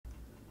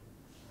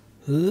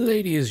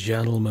Ladies,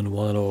 gentlemen,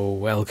 one and all,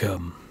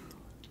 welcome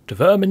to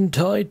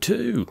Vermintide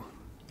 2.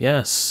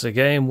 Yes, a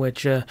game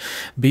which,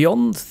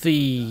 beyond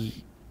the...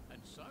 And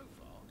so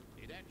far,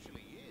 it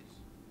actually is.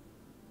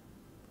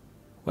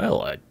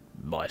 Well, I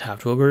might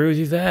have to agree with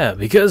you there,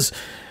 because,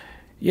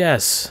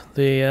 yes,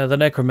 the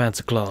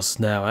Necromancer class is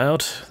now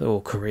out,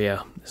 or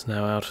career is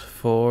now out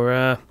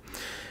for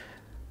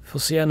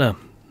Sienna,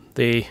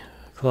 the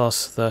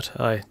class that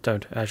I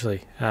don't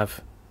actually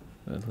have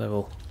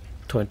level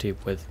 20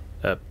 with,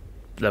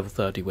 level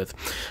 30 with.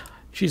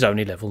 She's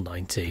only level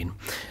 19.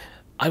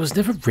 I was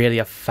never really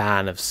a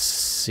fan of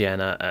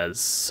Sienna as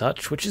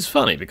such, which is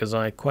funny because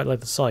I quite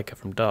like the Psyker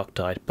from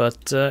Darktide,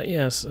 but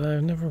yes,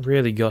 I've never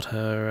really got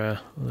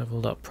her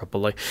leveled up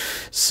properly.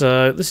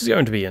 So this is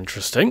going to be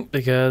interesting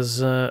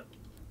because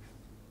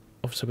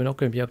obviously we're not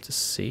going to be able to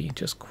see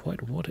just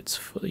quite what it's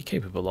fully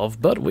capable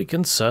of, but we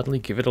can certainly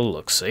give it a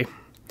look-see.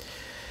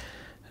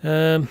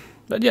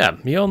 But yeah,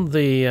 beyond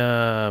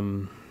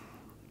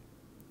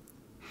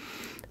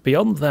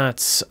that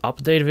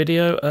update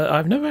video,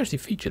 I've never actually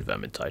featured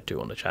Vermintide 2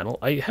 on the channel.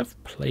 I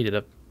have played it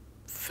a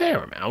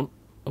fair amount.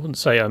 I wouldn't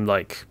say I'm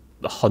like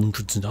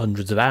hundreds and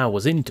hundreds of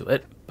hours into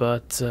it,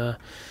 but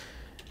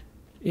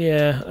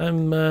yeah,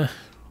 I'm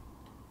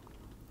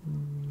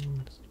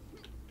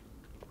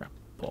crap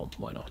bomb,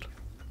 why not?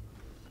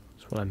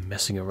 That's what I'm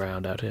messing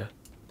around out here.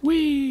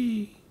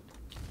 Whee!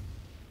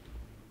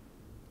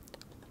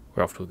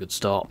 We're off to a good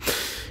start.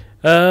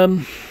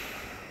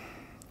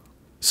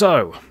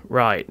 So,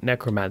 right,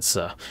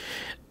 Necromancer.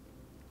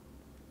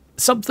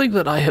 Something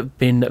that I have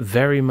been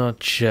very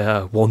much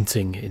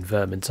wanting in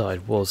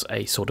Vermintide was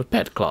a sort of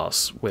pet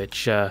class,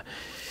 which,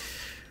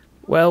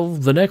 well,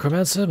 the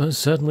Necromancer most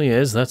certainly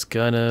is. That's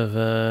kind of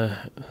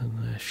a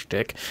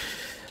shtick.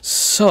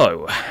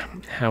 So,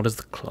 how does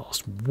the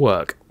class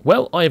work?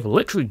 Well, I've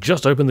literally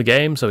just opened the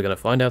game, so we're going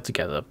to find out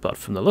together, but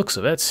from the looks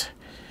of it...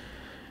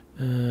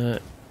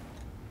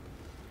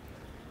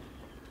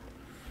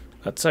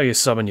 that's how you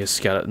summon your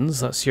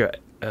skeletons. That's your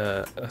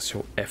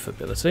F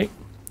ability.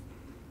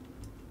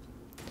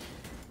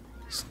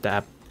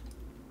 Stab.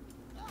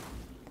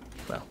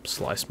 Well,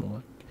 slice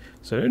more.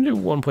 So they only do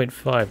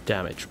 1.5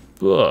 damage,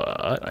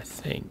 but I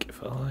think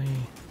if I...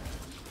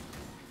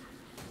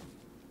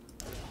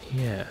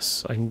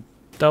 Yes, I can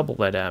double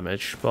their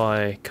damage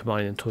by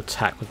combining to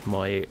attack with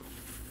my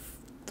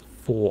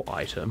 4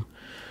 item.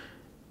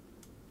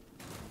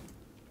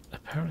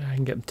 Apparently I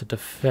can get them to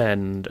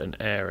defend an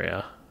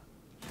area.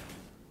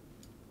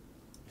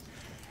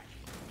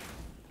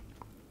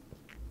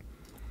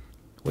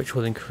 Which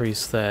will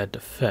increase their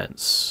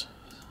defense.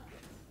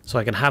 So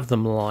I can have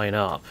them line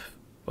up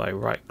by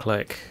right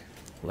click,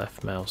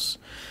 left mouse,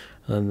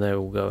 and then they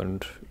will go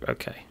and...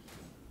 okay.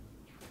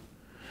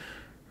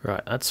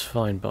 Right, that's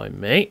fine by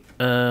me.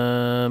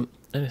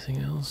 Anything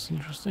else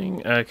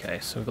interesting? Okay,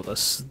 so we've got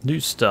this new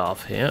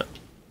staff here.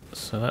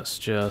 So that's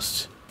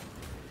just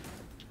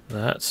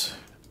that.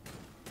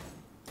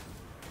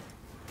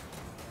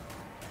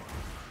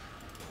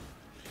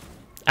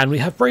 And we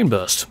have Brain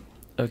Burst.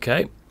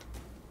 Okay.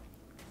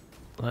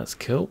 That's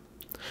cool.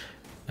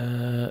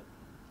 And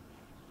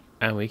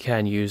we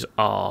can use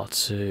R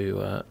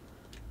to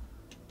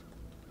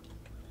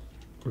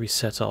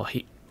reset our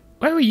heat.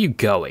 Where are you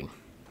going?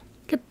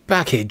 Get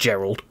back here,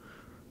 Gerald.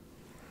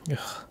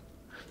 Ugh.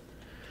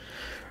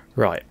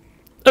 Right.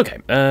 Okay,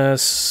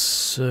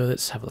 so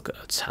let's have a look at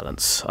our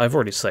talents. I've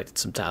already selected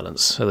some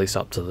talents, at least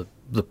up to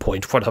the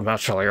point where I'm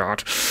actually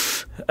at.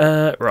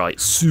 Right,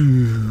 so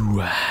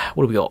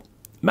what do we got?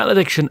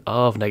 Malediction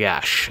of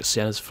Nagash.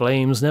 Sienna's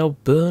flames now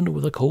burn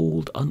with a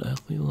cold,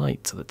 unearthly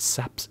light that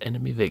saps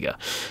enemy vigor,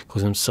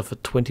 causing them to suffer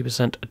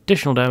 20%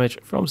 additional damage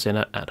from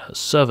Sienna and her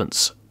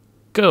servants.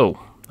 Go!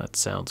 That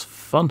sounds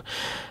fun.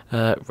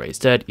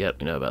 Raised Dead,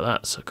 yep, we know about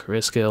that, so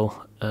career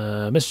skill.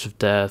 Mistress of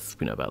Death,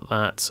 we know about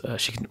that.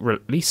 She can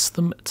release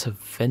them to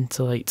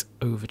ventilate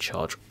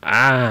overcharge.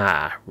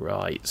 Ah,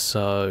 right,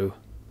 so...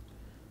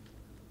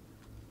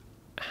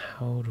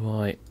 how do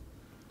I...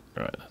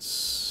 right,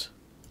 that's...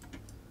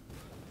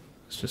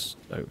 just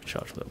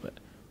overcharge a little bit.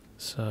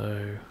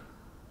 So,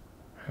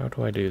 how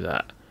do I do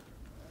that?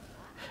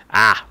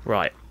 Ah,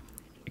 right.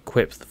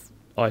 Equip the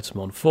item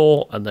on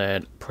 4 and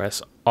then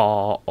press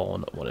R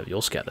on one of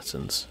your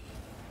skeletons.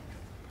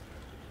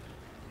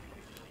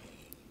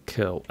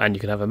 Cool. And you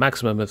can have a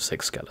maximum of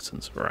 6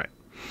 skeletons. Right.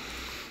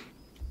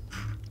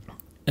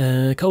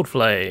 Cold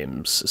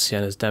Flames.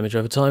 Sienna's damage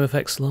over time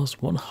effects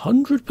last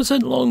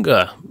 100%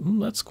 longer.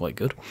 That's quite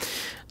good.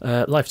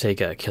 Life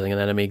Taker. Killing an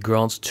enemy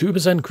grants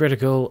 2%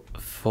 critical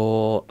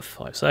for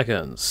 5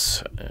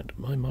 seconds. And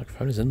my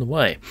microphone is in the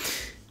way.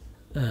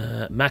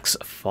 Max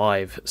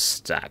 5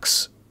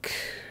 stacks.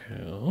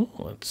 Cool.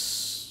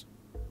 Let's...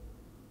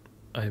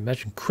 I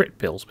imagine crit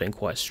bills being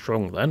quite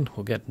strong then.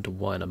 We'll get into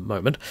why in a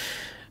moment.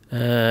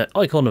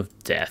 Icon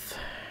of Death.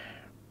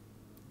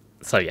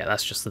 So yeah,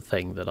 that's just the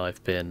thing that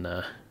I've been...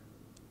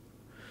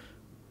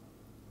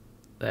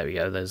 there we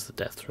go, there's the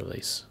death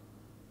release.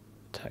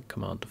 Attack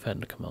command,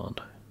 defend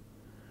command.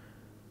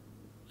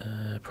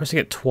 Pressing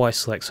it twice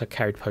selects her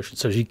carried potions.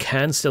 So she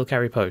can still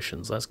carry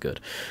potions. That's good.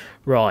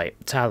 Right,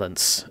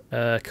 talents.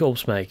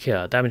 Corpse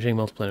Maker. Damaging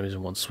multiple enemies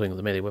in one swing with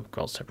a melee weapon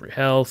grants temporary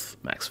health.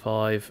 Max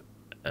 5.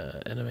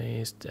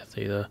 Enemies. Death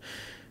Dealer.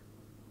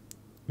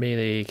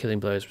 Melee killing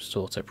blows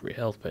restore temporary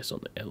health based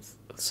on the health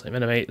of the same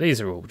enemy.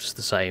 These are all just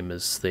the same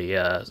as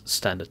the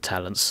standard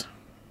talents.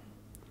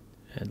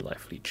 And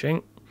life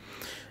leeching.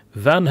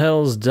 Van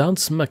Hel's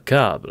Dance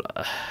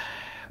Macabre.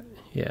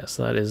 Yes,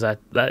 that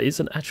is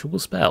an actual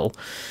spell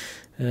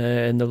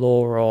in the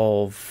lore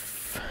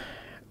of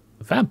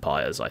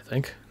vampires, I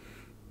think.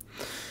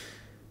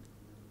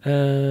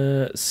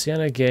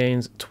 Sienna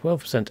gains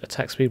 12%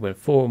 attack speed when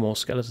 4 or more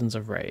skeletons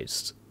are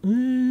raised.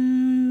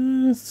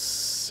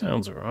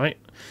 Sounds alright.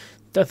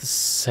 Death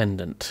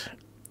Ascendant.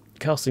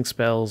 Casting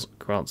spells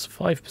grants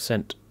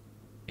 5%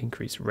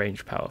 increased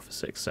range power for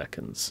 6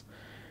 seconds.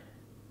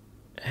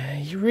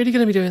 You're really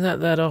going to be doing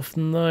that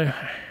often, though?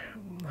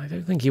 I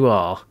don't think you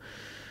are.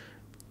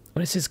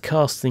 When it says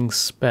casting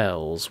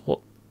spells, what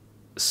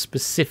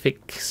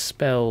specific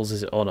spells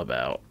is it on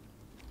about?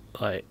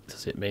 Like,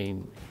 does it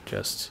mean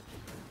just...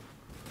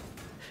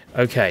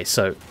 Okay,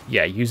 so,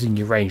 yeah, using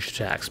your ranged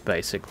attacks,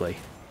 basically.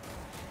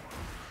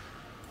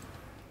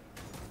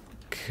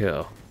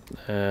 Cool.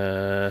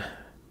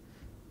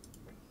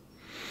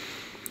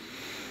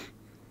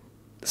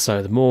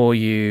 So the more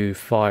you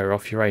fire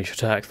off your ranged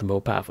attack, the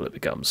more powerful it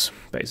becomes,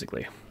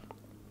 basically.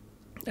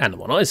 And the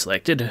one I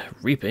selected,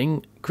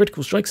 Reaping,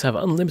 critical strikes have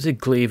unlimited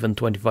cleave and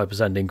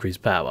 25%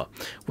 increased power,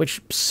 which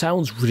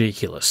sounds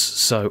ridiculous,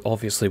 so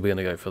obviously we're going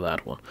to go for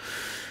that one.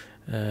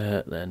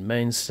 Then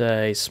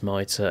Mainstay,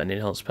 Smiter, and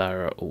Enhanced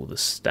Power are all the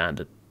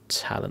standard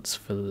talents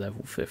for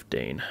level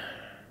 15.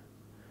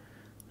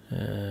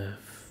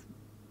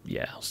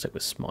 Yeah, I'll stick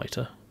with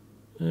Smiter.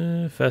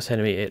 First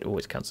enemy, it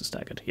always counts as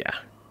staggered, yeah.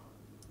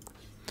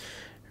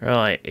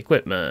 Right,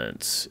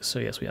 equipment. So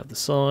yes, we have the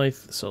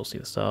scythe, the soul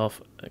stealer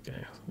staff.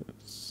 Okay,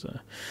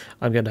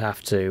 I'm going to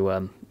have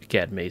to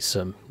get me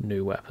some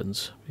new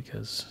weapons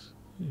because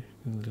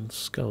little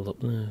skull up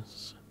there.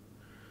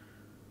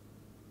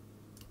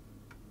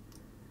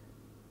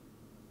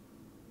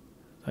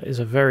 That is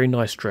a very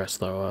nice dress,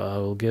 though.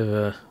 I'll give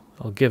her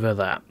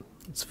that.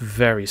 It's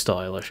very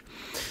stylish.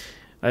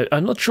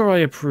 I'm not sure I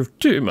approve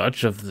too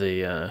much of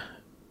the.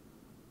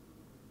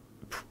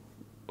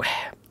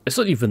 It's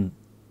not even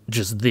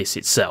just this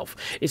itself.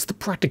 It's the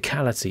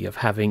practicality of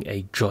having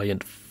a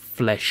giant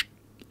flesh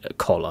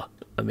collar.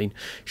 I mean,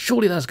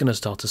 surely that's going to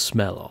start to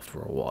smell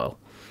after a while.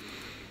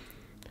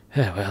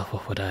 Yeah, well,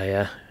 what would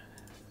I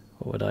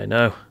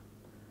know?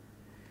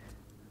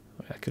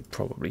 I could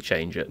probably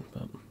change it,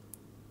 but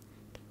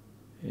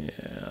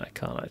yeah, I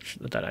can't. I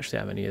don't actually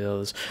have any of the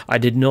others. I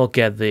did not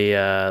get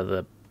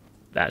the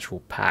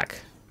actual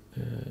pack.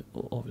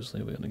 Well,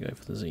 obviously, we're going to go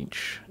for the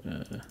Zinch.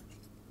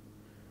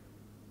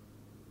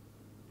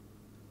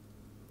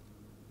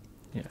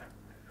 Yeah,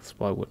 that's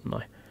why wouldn't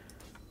I?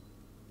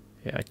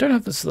 Yeah, I don't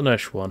have the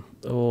Slanesh one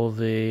or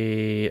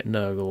the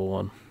Nurgle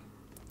one,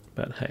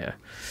 but hey.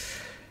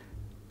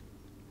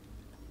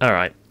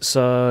 Alright,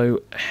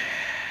 so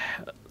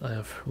I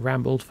have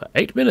rambled for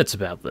 8 minutes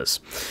about this.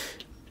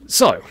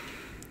 So,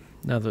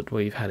 now that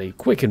we've had a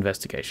quick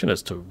investigation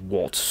as to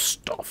what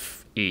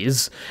stuff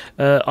is,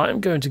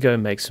 I'm going to go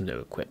and make some new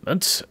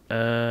equipment.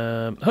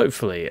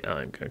 Hopefully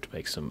I'm going to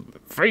make some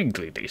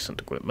vaguely decent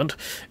equipment.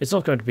 It's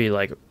not going to be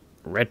like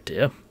red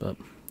tier, but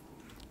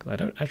I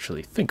don't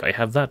actually think I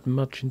have that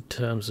much in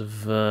terms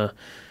of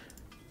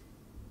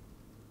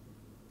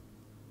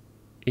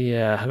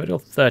yeah, I've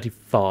got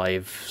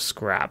 35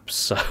 scraps,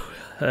 so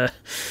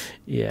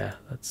yeah,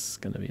 that's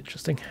going to be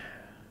interesting.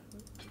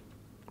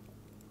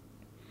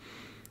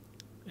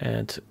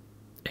 And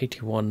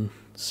 81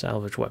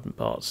 salvage weapon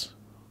parts.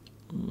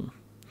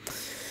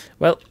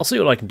 Well, I'll see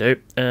what I can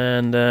do,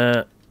 and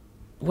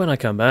when I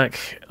come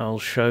back, I'll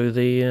show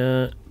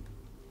the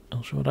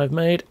I'll show what I've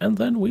made, and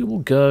then we will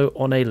go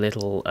on a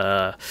little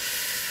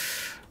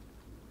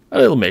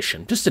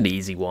mission, just an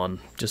easy one,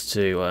 just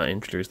to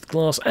introduce the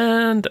class,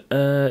 and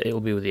it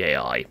will be with the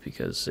AI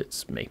because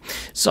it's me.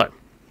 So,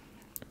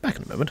 back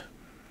in a moment.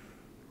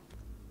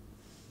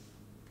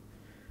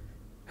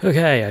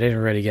 Okay, I didn't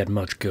really get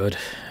much good.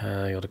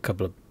 I got a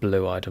couple of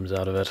blue items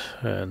out of it,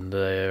 and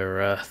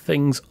their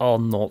things are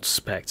not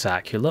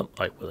spectacular,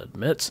 I will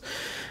admit.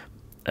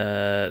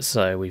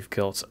 So we've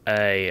got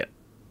a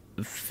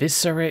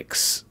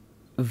Viscerix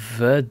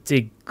verdigrised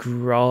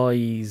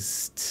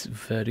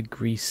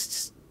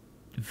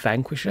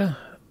Vanquisher?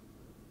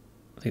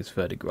 I think it's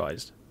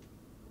verdigrised.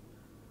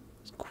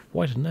 It's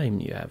quite a name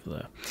you have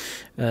there.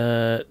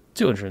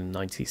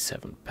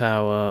 297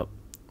 power,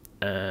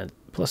 and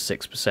plus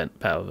 6%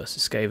 power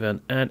versus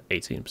Skaven, and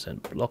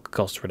 18% block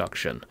cost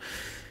reduction.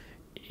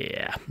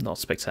 Yeah, not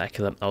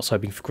spectacular. I was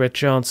hoping for crit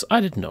chance. I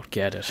did not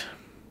get it.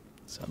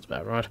 Sounds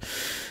about right.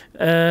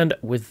 And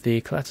with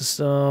the Clatter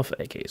Staff,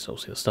 aka Soul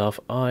Stealer Staff,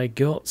 I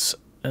got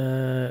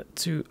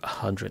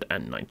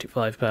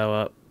 295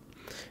 power,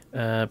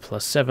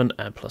 +7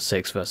 and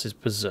 +6 versus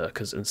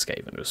Berserkers and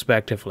Skaven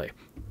respectively.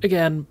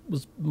 Again,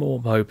 was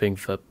more hoping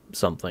for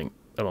something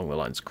along the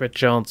lines of crit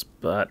chance,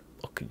 but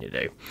what can you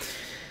do?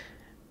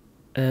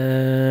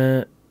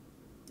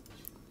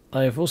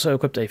 I have also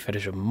equipped a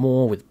Fetish of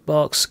More with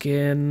Bark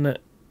Skin,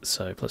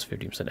 so plus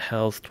 15%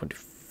 health,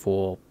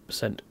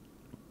 24%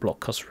 block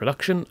cost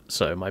reduction,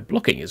 so my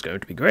blocking is going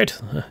to be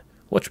great.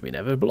 Watch me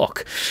never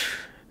block.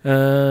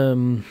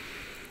 I'm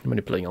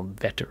only playing on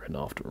Veteran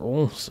after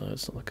all, so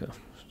it's not like I'm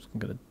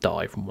going to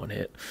die from one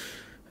hit.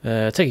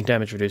 Taking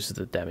damage reduces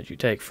the damage you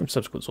take from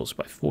subsequent sources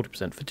by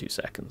 40% for 2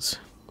 seconds.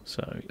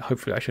 So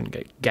hopefully I shouldn't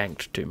get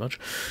ganked too much.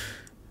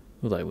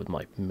 Although with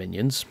my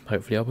minions,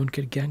 hopefully I won't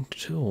get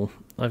ganked at all.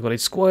 I've got a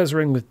Squire's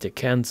Ring with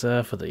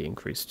Decanter for the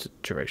increased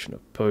duration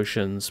of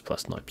potions,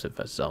 plus 9%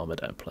 versus armored,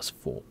 and plus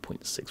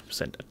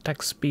 4.6%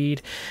 attack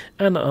speed.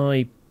 And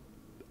I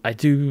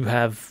do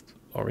have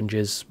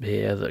oranges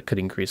here that could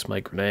increase my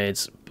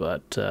grenades,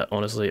 but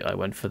honestly I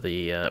went for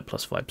the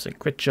plus 5%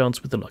 crit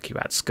chance with the Lucky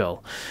Rat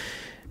Skull.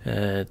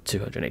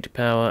 280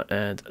 power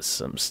and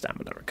some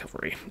stamina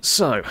recovery.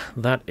 So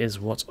that is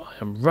what I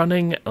am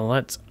running.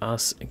 Let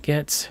us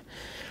get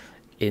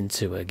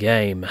into a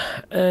game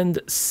and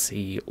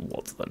see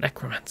what the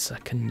Necromancer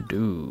can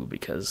do,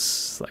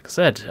 because like I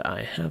said,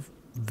 I have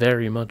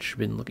very much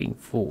been looking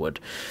forward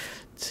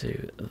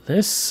to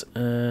this.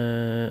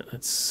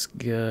 Let's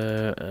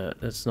go,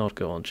 let's not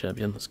go on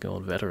champion, let's go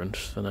on veteran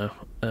for now.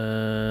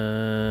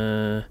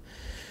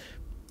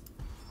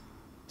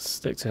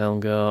 Stick to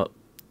Helmgart.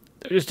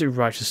 Just do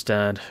Righteous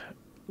Stand.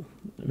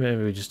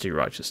 Maybe we just do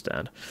Righteous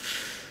Stand.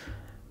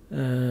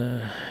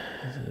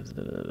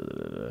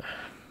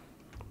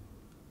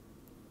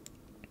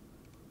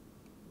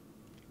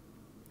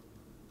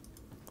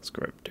 Let's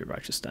go do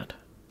Righteous Stand.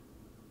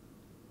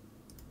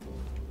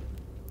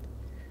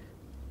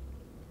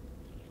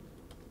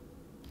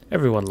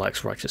 Everyone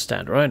likes Righteous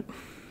Stand, right?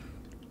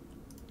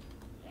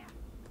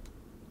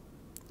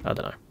 I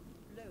don't know.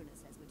 Lona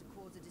says we're to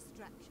cause a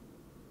distraction,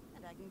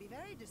 and I can be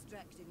very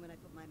distracting when I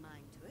put my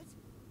mind to it.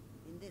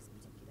 In this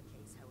particular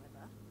case,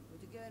 however, we're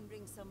to go and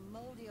bring some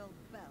mouldy old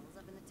bells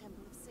up in the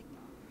Temple of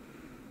Sigmar.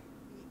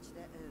 Each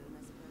their own,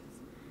 I suppose.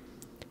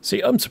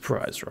 See, I'm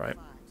surprised, right?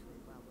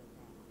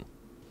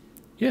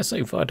 Yeah,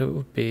 setting fire to it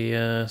would be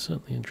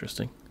certainly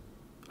interesting.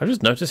 I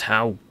just noticed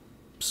how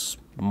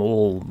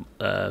small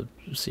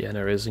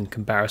Sienna is in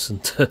comparison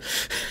to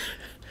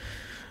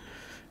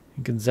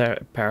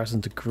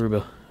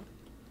Gruber.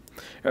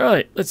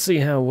 Alright, let's see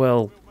how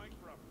well.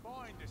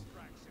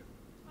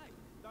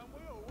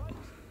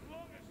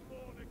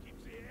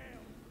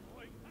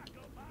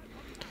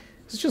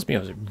 It's just me, I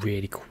was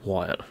really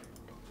quiet.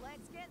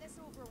 Let's get this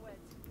over with.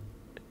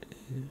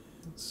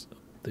 Let's up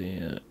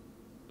the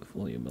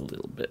volume a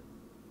little bit.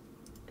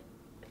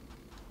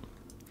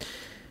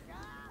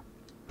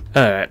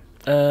 Alright,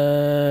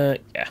 yeah,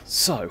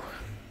 so.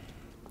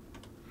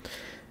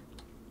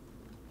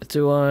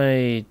 Do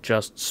I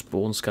just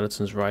spawn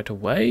skeletons right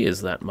away?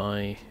 Is that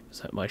my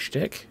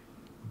shtick?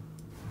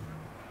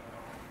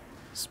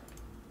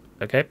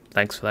 Okay,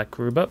 thanks for that,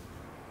 Gruber.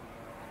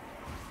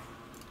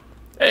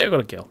 Hey, I got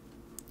a kill.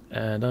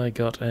 And I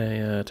got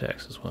a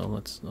text as well.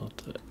 Let's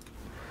not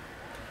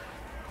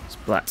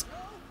splat.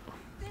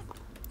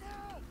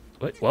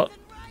 Wait, what?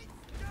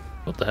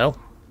 What the hell?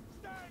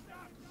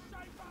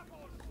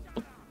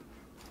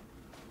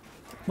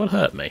 What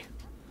hurt me?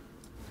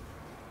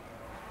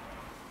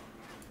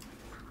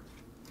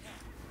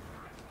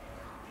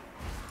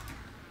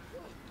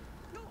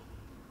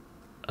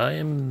 I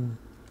am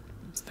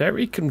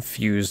very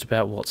confused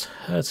about what's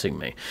hurting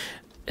me.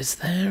 Is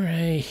there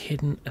a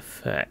hidden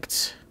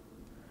effect?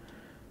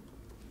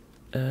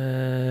 You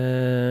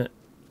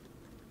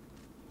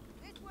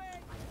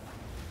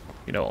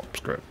know what?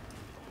 Screw it.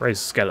 Raise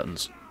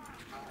skeletons.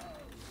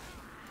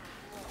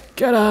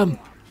 Get him!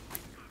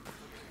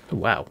 Oh,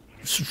 wow.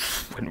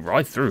 Went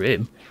right through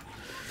him.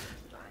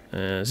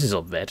 This is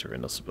a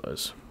veteran, I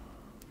suppose.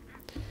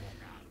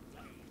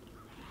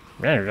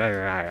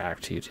 To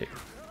you too.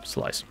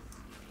 Slice.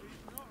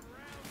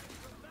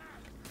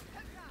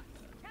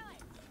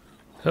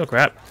 Oh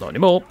crap, not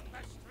anymore.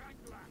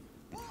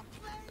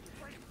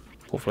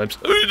 Four flames.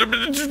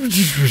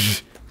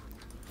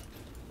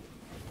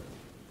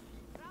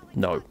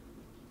 No.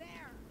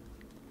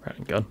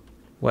 Ratting gun.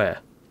 Where?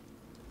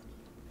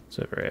 It's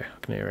over here. I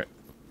can hear it.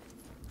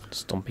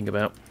 Stomping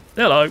about.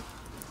 Hello!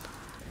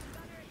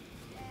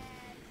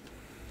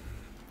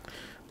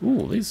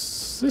 Ooh, this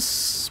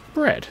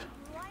spread.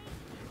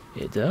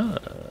 It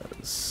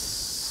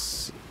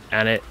does.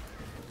 And it...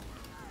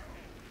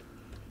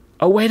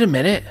 Oh, wait a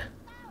minute.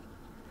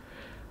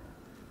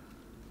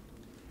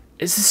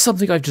 Is this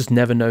something I've just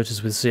never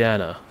noticed with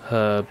Sienna?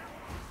 Her...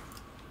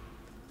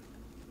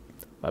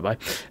 Bye-bye.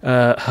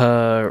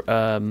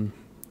 Her,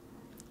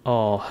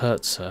 oh,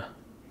 hurts her.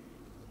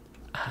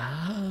 Ah.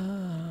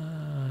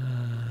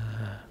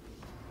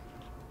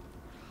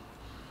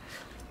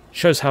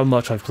 Shows how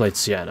much I've played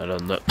Sienna,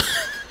 doesn't it?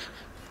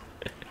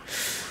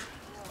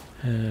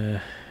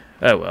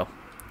 Oh well.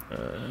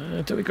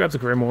 Do we grab the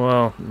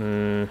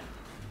Grimoire?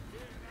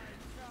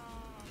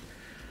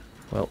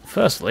 Well,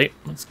 firstly,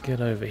 let's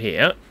get over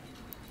here.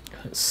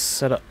 Let's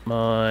set up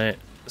my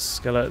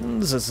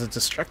skeletons as a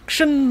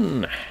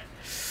distraction.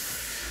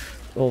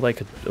 Or they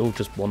could all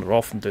just wander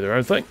off and do their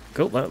own thing.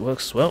 Cool, that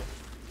works as well.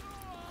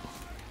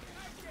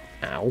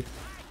 Ow.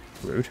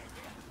 Rude.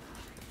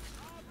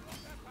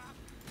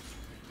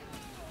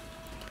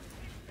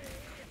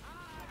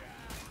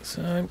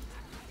 So I'm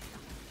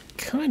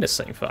kind of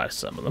setting fire to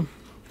some of them.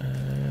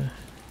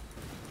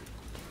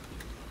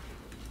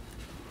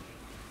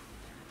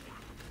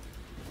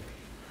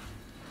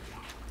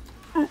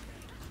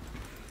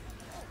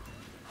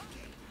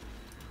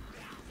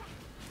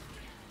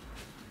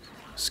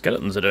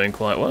 Skeletons are doing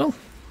quite well.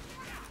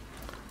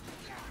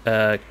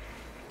 Yeah,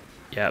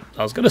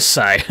 I was going to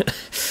say,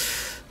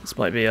 this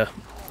might be a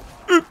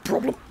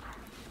problem.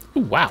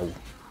 Ooh, wow.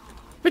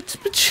 This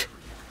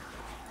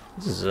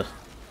is a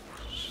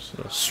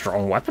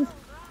strong weapon.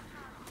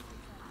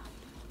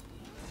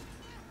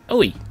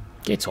 Oi,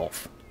 get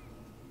off.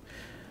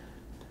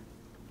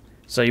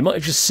 So you might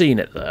have just seen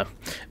it there.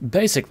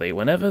 Basically,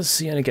 whenever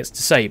Sienna gets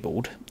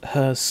disabled,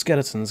 her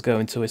skeletons go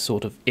into a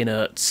sort of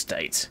inert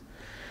state.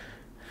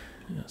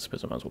 I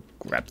suppose I might as well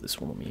grab this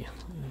one on me.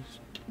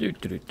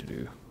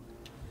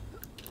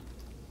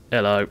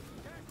 Hello.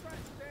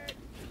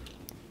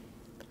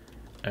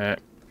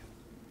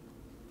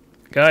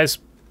 Guys,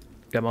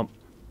 come on.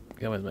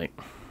 Come with me.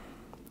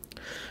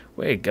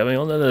 We're going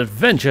on an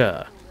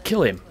adventure.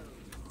 Kill him.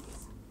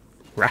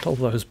 Rattle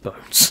those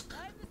bones.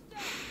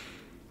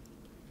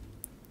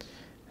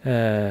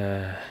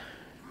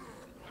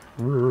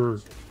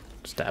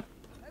 Stab.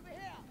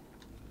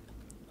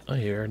 I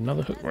hear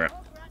another hook rat.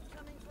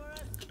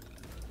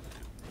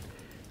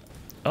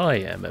 I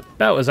am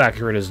about as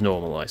accurate as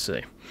normal, I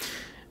see.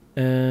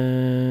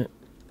 Is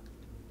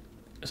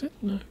it?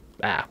 No.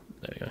 Ah,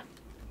 there you go.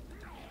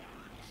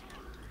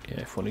 Yeah,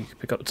 if one you can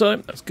pick up the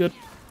time, that's good.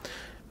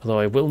 Although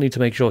I will need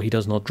to make sure he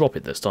does not drop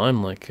it this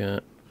time, like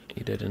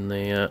he did in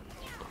the...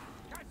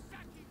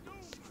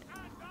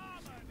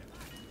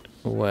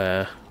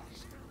 Where?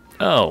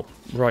 Oh,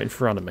 right in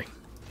front of me.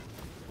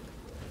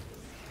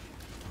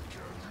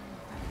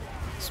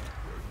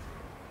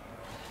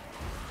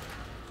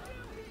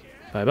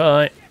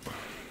 Bye-bye.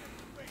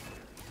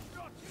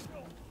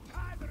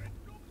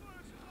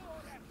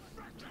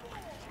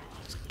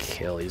 Let's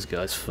kill these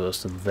guys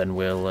first, and then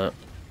we'll...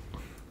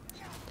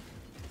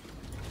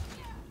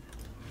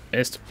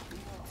 Missed.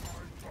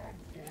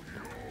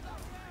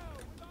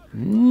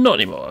 Not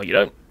anymore, you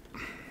don't.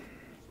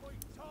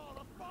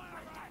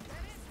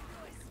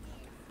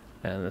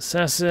 And the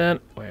assassin,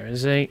 where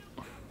is he?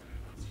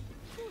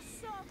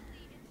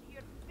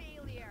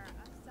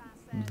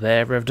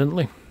 There,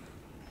 evidently.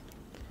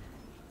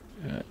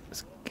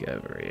 Let's go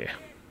over here.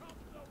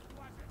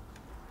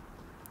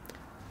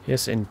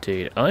 Yes,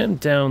 indeed. I am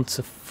down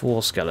to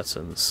 4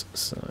 skeletons,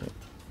 so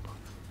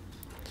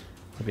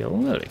I'll be a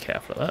little bit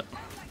careful of that.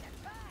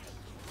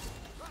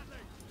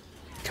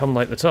 Come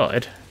like the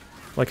tide.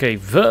 Like a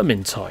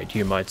Vermintide,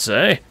 you might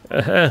say.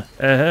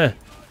 Okay.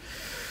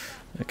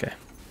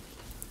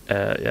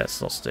 Yeah,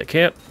 let's not stick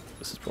here.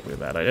 This is probably a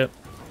bad idea.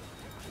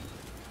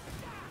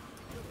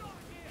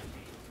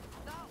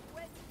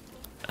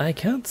 I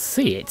can't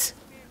see it.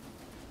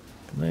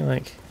 Can I,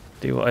 like,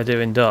 do what I do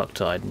in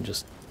Darktide and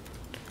just...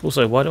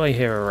 Also, why do I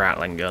hear a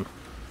rattling gun?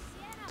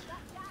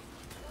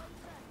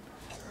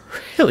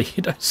 Really?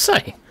 You don't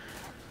say?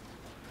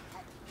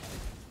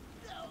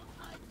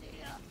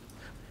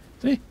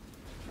 See?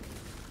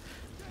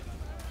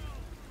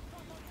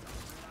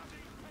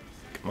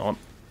 Come on.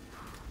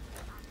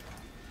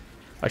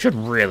 I should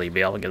really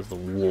be up against the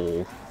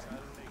wall.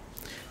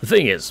 The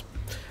thing is,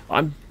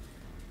 I'm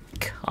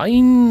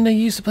kinda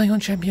used to playing on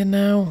champion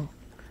now.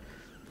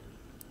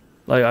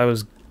 Like I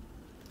was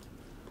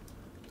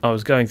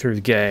going through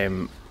the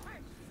game.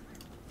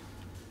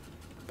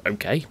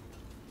 Okay.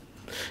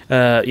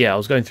 Yeah, I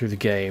was going through the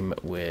game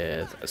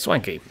with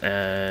Swanky,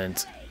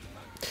 and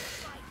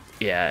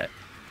yeah,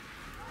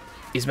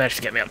 he's managed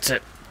to get me up to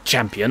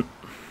champion.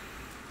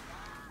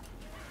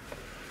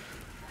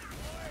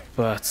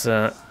 But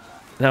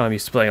now I'm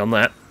used to playing on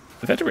that.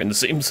 The veteran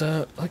seems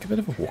like a bit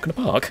of a walk in the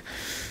park.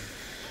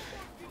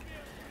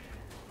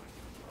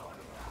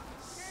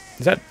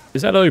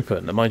 Is that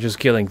open? Am I just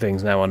killing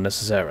things now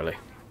unnecessarily?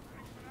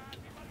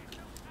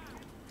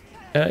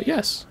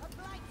 Yes.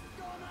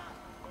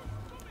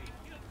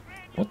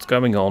 What's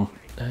going on?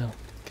 Oh,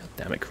 god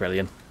damn it,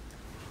 Krellian.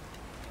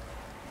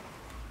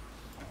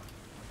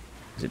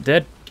 Is it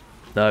dead?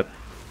 No.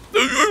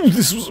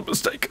 This was a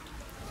mistake.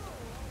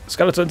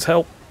 Skeletons,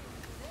 help.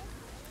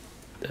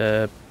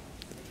 Attack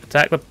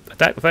the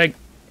thing.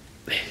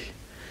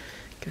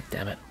 God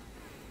damn it.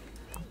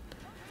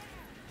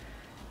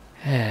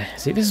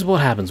 See, this is what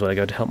happens when I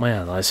go to help my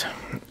allies.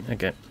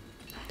 Okay.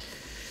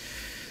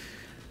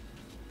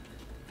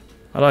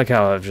 I like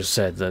how I've just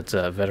said that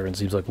veteran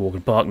seems like a walk in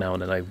the park now,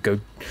 and then I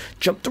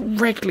jump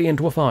directly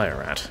into a fire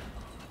rat.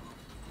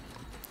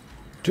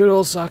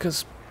 Toodles,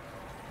 suckers.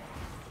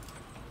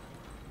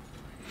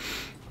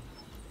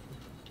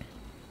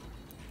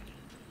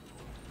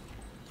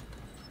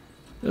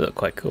 They look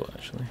quite cool,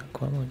 actually. I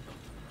quite like them.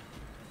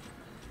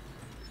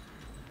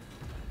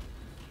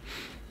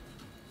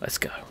 Let's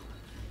go.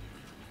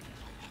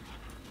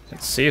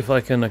 Let's see if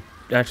I can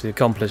actually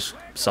accomplish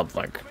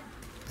something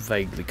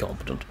vaguely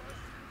competent.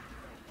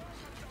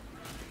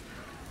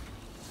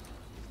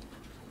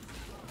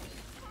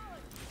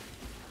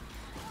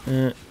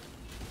 Is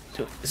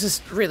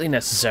this really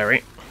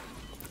necessary?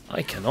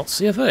 I cannot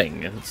see a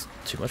thing. There's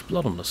too much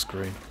blood on the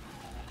screen.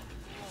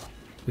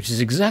 Which is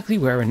exactly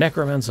where a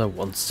Necromancer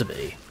wants to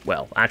be.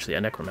 Well, actually,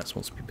 a Necromancer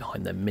wants to be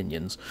behind their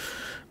minions.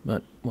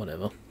 But,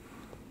 whatever.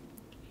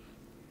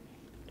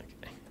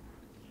 Okay.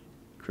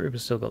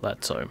 Kruger's still got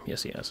that tome.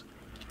 Yes, he has.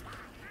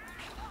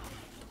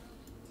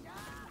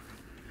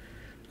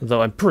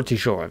 Though I'm pretty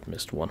sure I've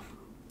missed one.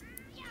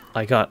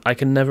 I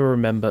can never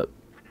remember...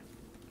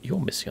 You're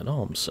missing an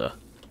arm, sir.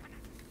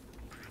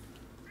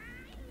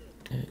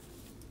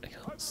 I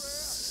can't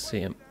see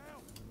him.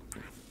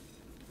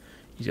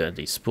 He's going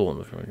to despawn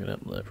before I get up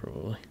there,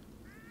 probably.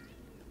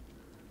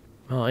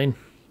 Mine.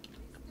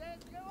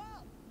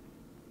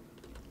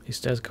 His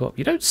stairs go up.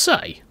 You don't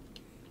say!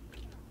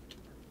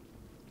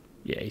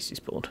 Yeah, he's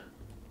despawned.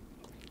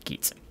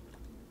 Git.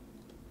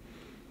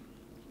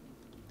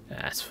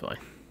 That's fine.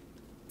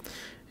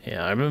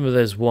 Yeah, I remember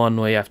there's one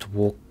where you have to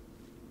walk...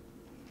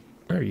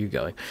 Where are you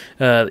going?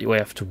 We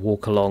have to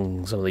walk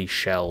along some of these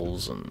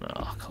shelves, and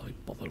I can't be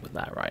bothered with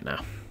that right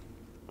now.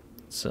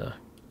 It's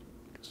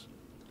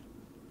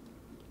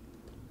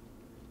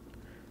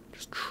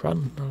just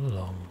trundling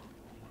along.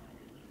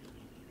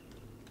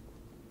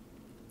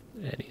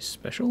 Any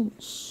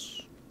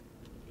specials?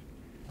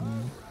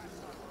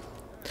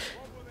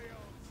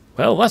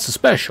 Well, that's a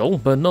special,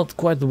 but not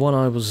quite the one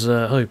I was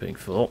hoping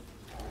for.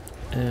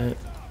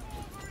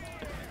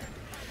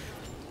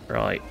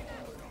 Right.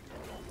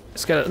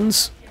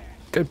 Skeletons,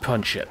 go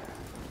punch it.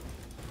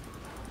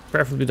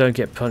 Preferably don't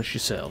get punched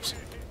yourselves.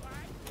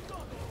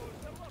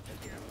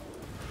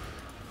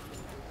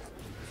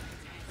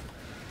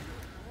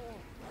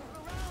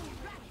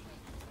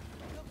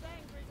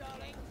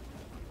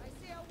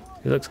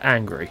 He looks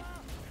angry.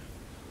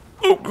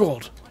 Oh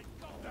god!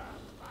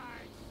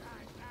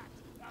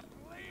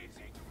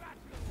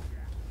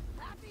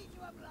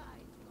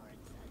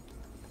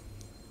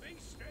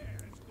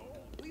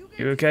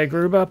 You okay,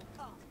 Gruber?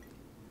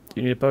 Do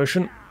you need a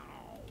potion?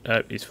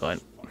 Oh, he's fine.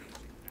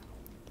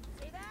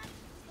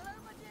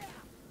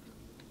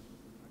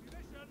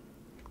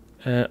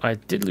 I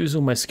did lose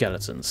all my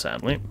skeletons,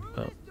 sadly.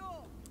 Oh.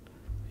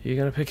 You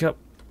gonna pick up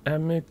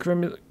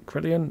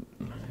Crellian?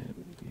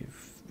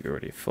 You're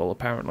already full,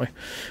 apparently.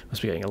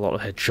 Must be getting a lot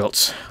of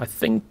headshots. I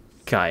think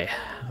I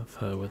have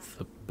her with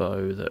the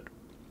bow that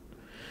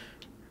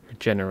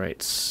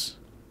regenerates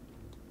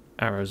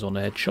arrows on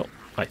a headshot.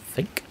 I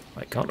think.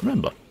 I can't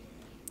remember.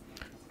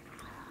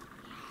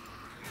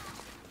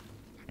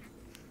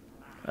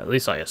 At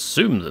least I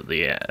assume that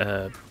the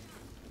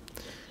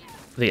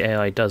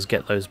AI does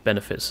get those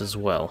benefits as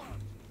well.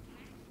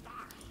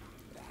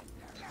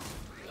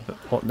 But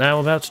what now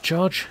about to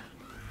charge?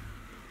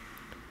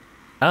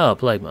 Ah,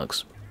 plague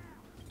mugs.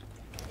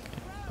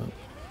 Okay.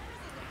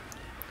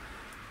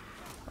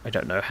 I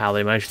don't know how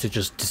they managed to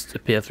just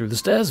disappear through the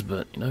stairs,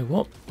 but you know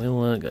what?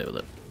 We'll go with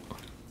it.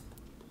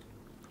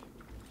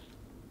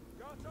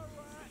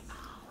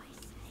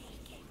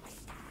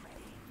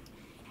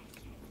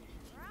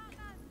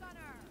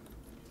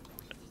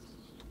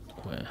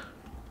 Where?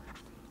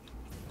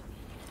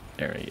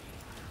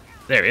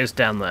 There he is,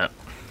 down there.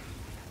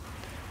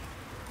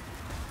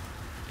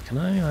 Can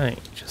I,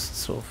 like, just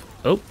sort of...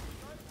 Oh!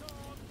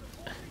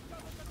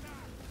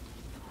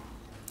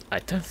 I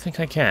don't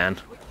think I can.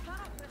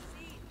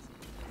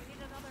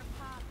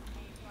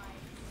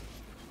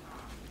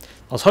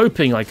 I was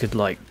hoping I could,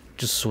 like,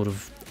 just sort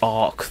of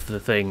arc the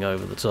thing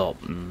over the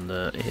top and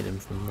hit him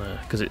from there.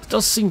 Because it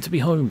does seem to be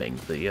homing,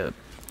 the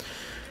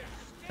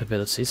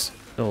abilities.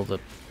 Or the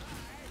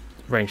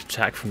ranged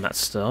attack from that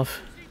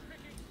stuff.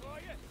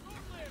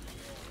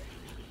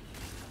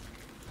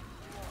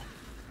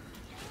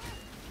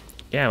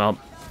 Yeah, well.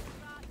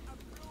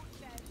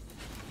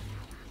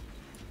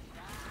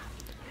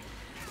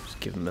 Just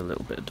give him a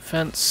little bit of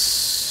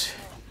defense.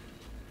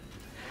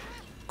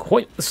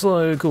 Quite the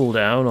slow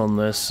cooldown on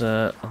this,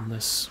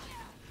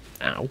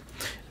 ow,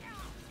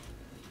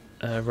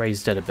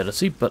 raised dead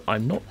ability, but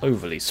I'm not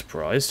overly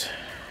surprised.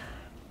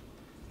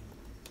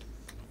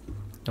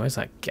 Where's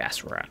that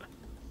gas rat?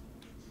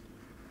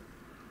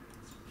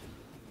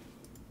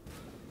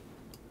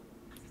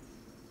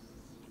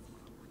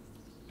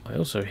 I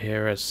also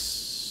hear a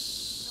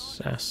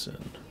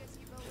assassin.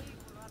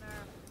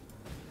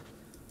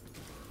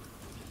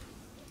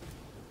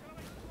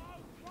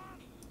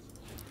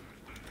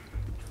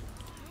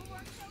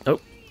 Oh.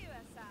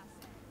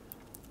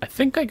 I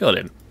think I got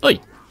him. Oi!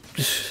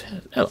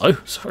 Hello.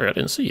 Sorry, I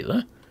didn't see you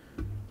there.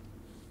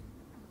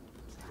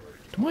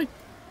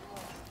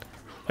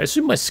 I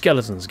assume my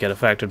skeletons get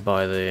affected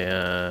by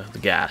the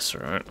gas,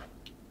 right?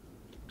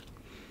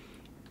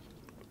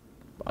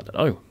 I don't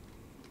know.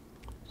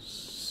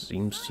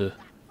 Seems to...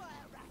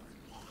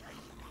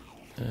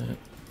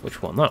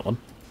 Which one? That one?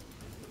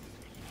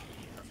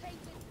 Tainted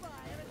fire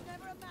is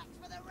never a match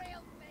for the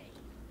real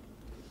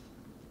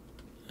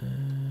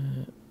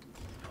thing.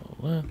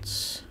 Well,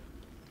 let's...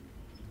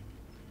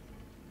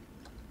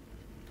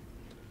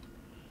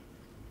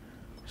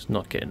 Let's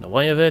not get in the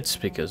way of it,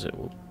 because it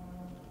will...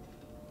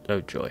 Oh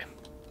joy.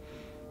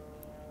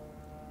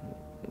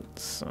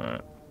 It's,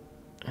 over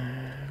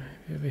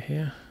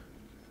here.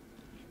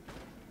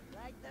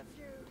 Light the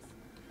fuse.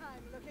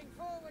 I'm looking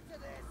forward to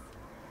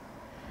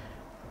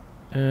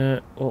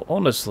this. Well,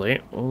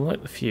 honestly, we'll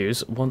light the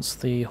fuse once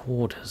the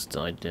horde has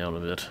died down a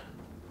bit.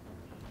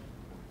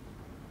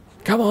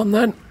 Come on,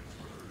 then!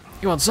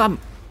 You want some?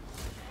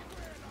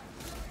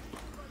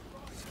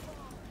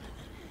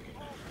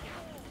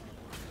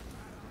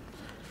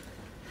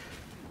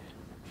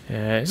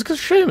 Yeah, it's because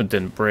Shaman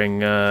didn't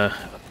bring,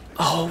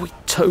 Oh, we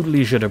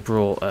totally should have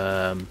brought,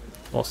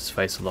 what's his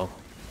face along?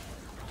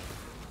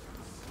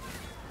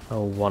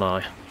 Oh, One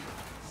Eye.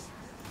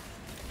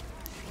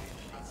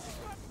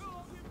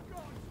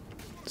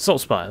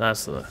 Salt Spire,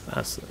 that's the...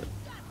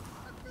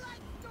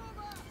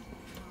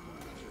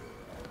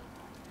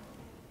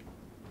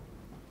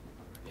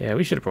 Yeah,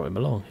 we should have brought him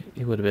along.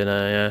 He would have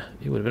been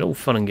he would have been all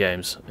fun and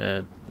games.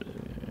 Turn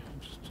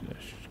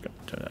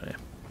that here.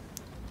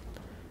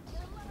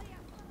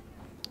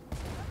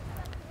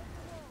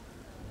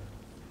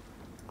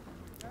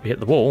 We hit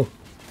the wall.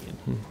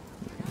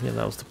 Yeah,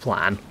 that was the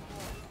plan.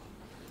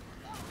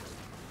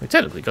 We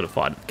technically got to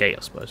fight at the gate,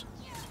 I suppose.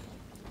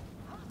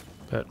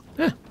 But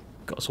yeah,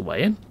 got us a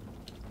way in.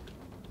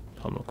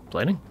 I'm not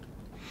complaining.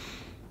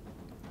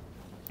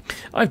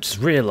 I've just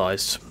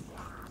realised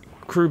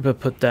Kruber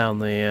put down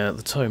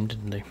the tome,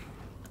 didn't he?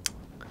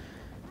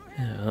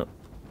 Yeah,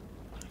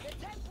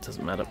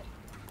 doesn't matter.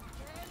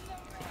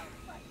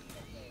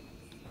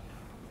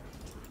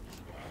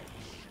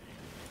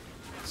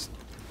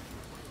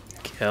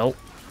 Kill.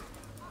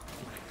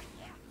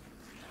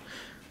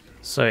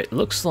 So it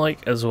looks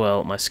like, as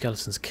well, my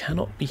skeletons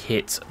cannot be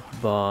hit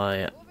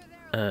by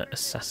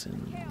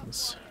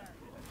assassins.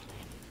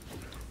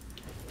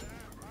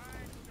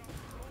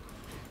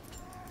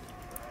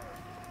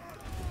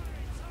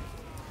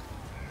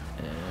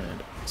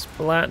 And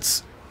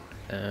splats.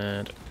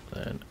 And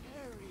then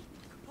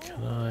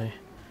can I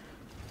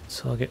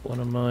target one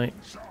of my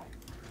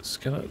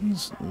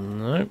skeletons?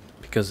 No,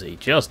 because he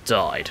just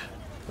died.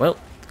 Well,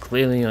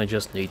 clearly I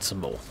just need some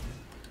more.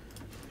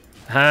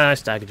 Ah, I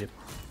staggered you.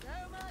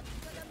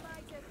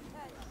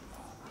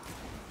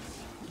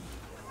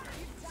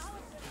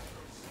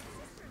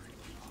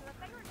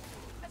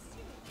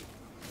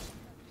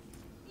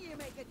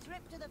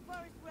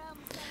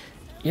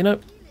 You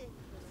know,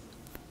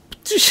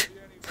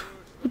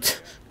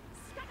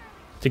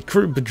 did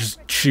Kruber just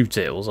shoot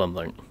it or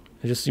something?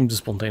 It just seemed to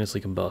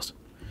spontaneously combust.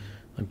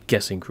 I'm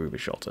guessing Kruber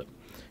shot it.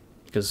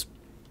 Because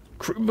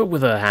Kruber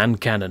with a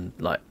hand cannon,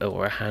 like,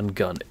 or a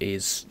handgun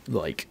is,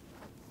 like,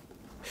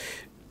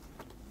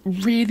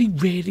 really,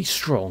 really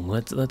strong.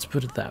 Let's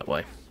put it that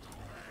way.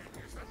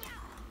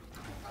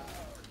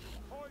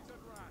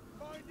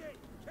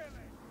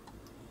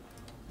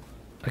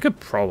 I could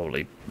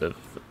probably have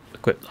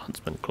equipped the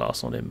Huntsman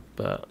class on him,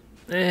 but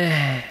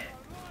I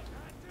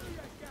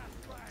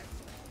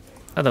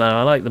don't know,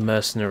 I like the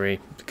mercenary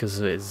because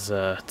of his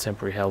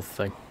temporary health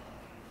thing.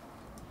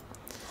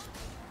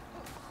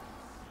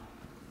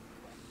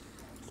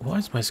 Why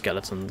is my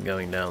skeleton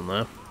going down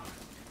there?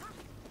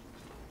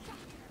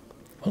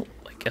 Well,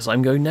 I guess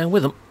I'm going down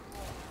with him.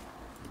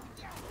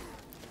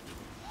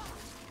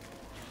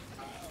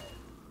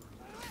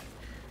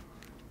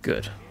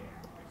 Good.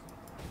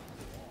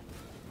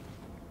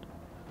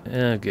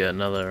 Yeah, good,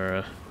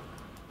 another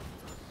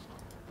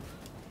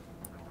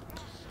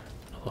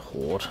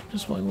horde.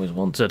 Just what I always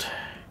wanted.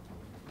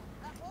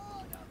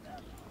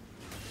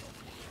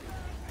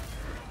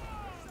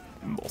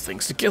 More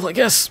things to kill, I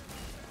guess.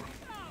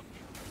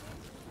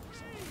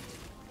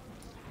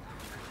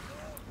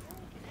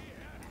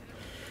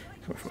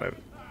 Come from over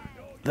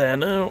there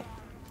now.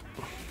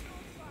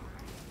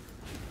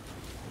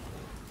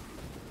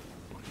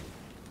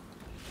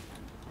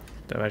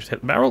 Did I manage to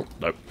hit the barrel?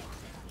 Nope.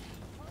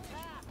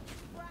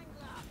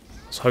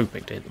 I was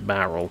hoping to hit the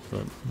barrel,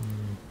 but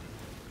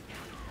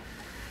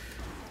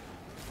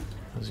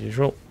as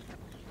usual.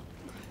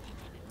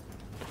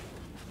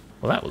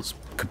 Well, that was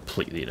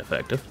completely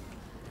ineffective.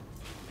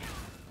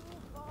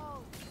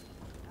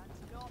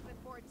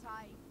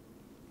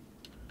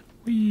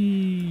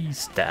 Whee!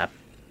 Stab.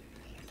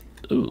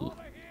 Ooh.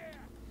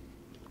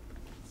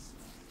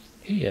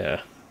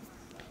 Yeah.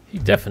 He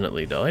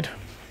definitely died.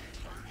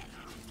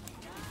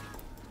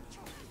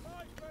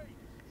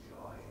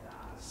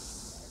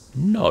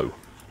 No.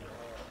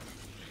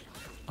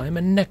 I'm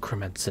a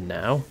necromancer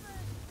now.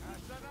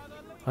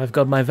 I've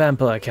got my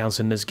vampire counts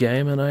in this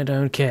game and I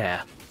don't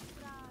care.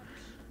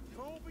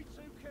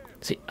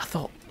 See,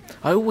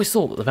 I always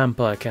thought that the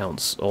vampire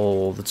counts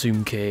or the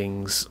Tomb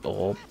Kings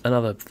or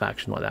another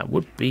faction like that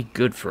would be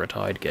good for a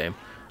Tide game.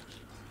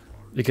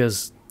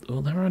 Because,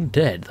 well, they're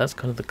undead. That's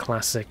kind of the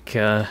classic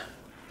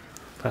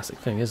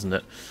thing, isn't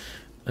it?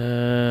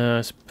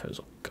 I suppose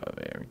I'll go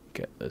here and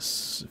get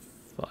this.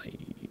 If I...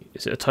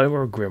 Is it a tome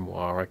or a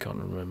grimoire? I can't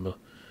remember.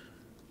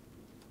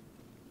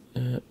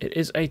 It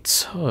is a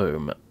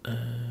tome.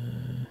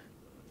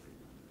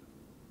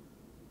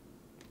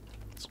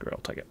 Screw it, I'll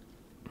take it.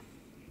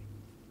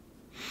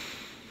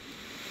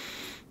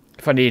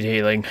 If I need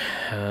healing,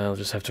 I'll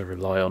just have to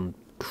rely on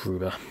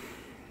Kruber.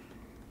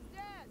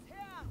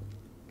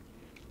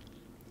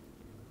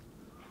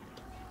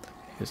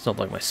 It's not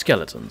like my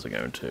skeletons are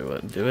going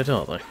to do it,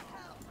 are they?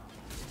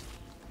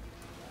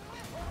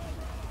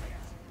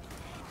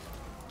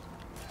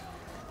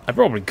 I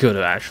probably could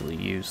have actually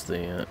used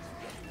the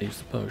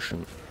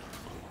potion.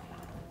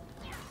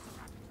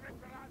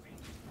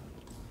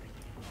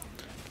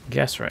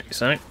 Guess right, you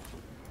say?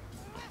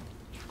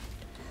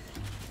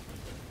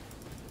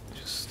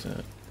 Just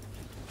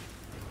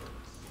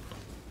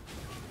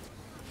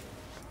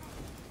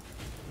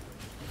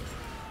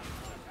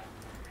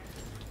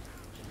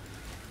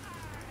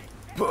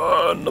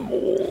burn them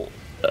all.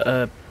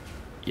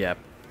 Yeah,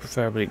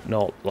 preferably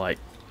not like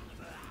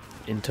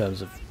in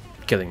terms of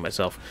killing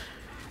myself.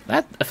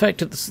 That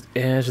effect at the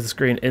edge of the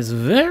screen is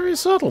very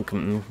subtle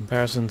in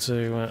comparison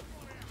to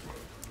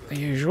the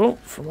usual,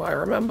 from what I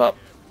remember.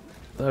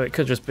 Though it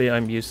could just be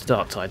I'm used to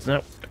dark tides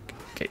now.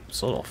 Okay,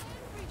 sort of.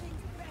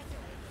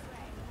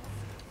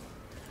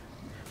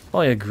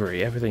 I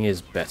agree, everything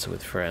is better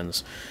with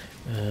friends.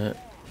 Do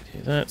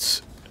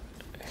that.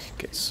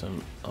 Get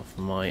some of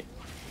my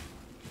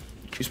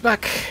juice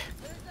back.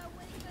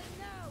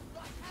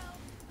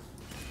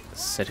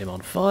 Set him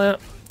on fire,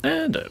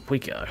 and up we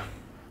go.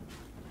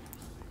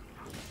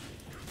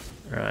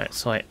 Right,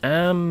 so I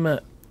am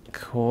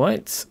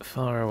quite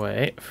far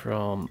away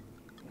from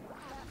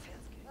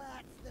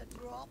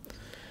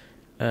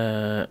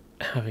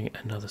having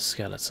another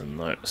skeleton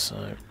though, so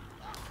I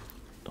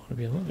want to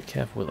be a little bit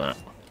careful with that.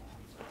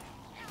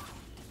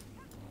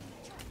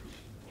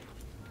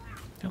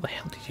 How the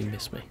hell did you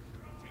miss me?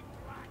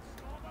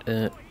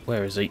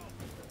 Where is he?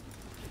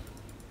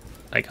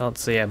 I can't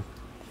see him.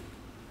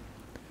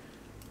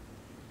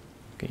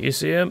 Can you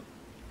see him?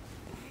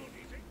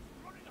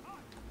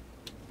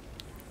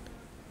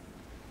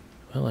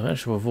 Well, I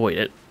managed to avoid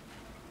it.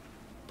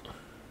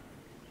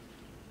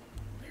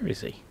 Where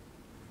is he?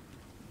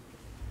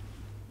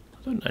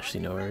 I don't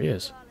actually know where he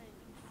is.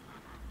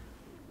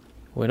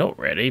 We're not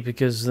ready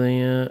because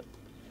the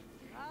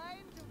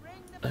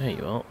there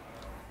you are.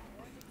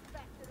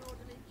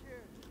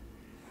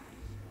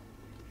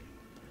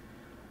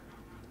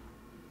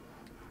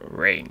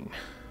 Ring.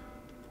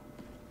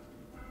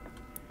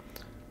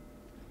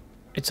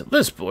 It's at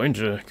this point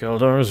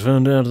Caldaris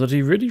found out that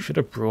he really should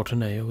have brought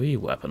an AoE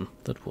weapon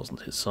that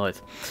wasn't his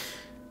scythe.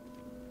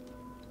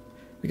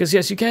 Because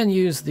yes, you can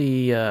use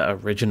the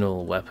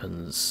original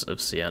weapons of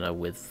Sienna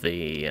with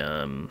the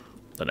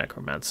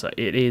Necromancer.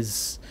 It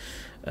is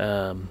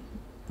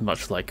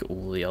much like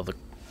all the other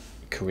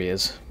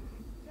careers.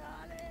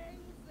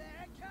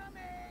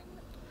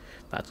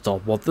 That's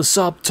not what the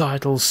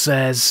subtitle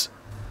says.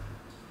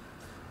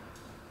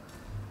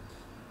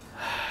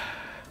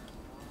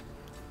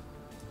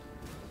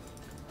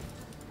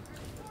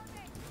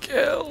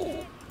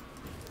 Kill.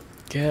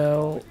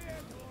 Kill.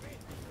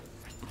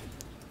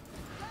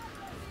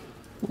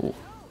 Ooh.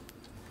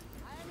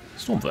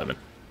 Storm vermin.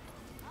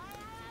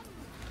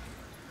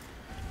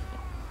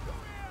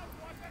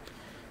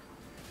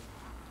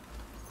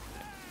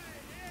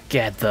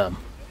 Get them.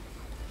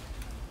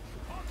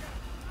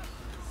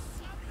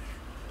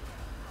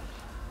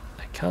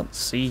 I can't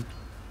see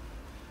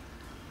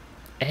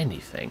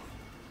anything.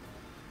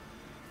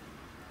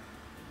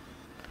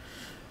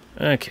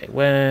 Okay,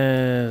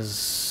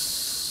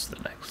 where's the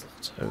next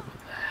lot? Over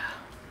there.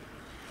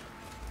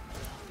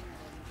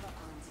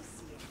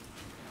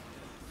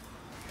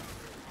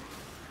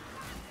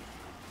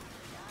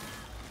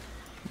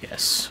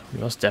 Yes, we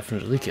must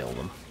definitely kill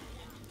them.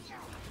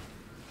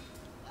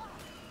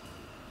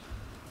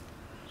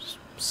 Just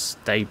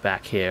stay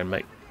back here and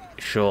make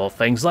sure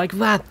things like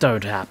that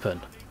don't happen.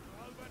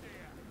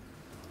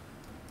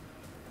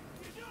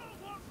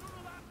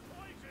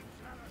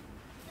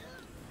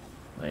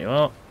 There you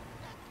are.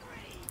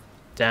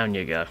 Down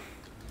you go.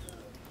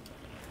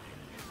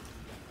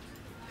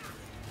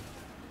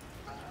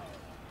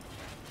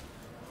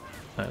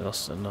 I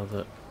lost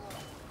another.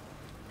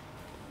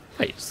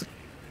 Wait,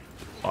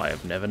 I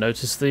have never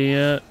noticed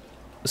the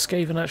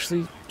Skaven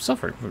actually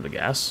suffering from the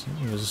gas.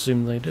 I always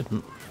assumed they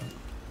didn't.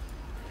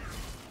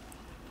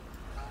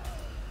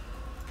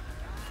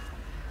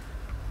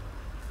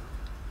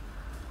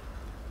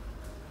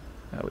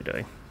 How are we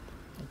doing?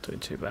 Not doing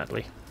too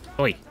badly.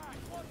 Oi!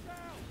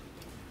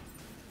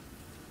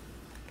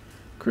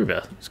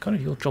 Kruber, it's kind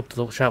of your job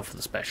to watch out for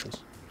the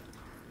specials.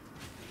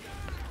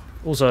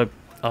 Also,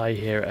 I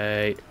hear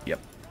a...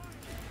 Yep.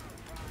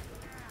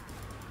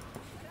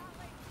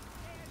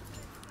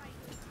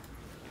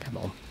 Come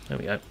on, there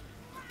we go.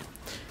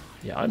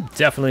 Yeah, I'm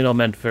definitely not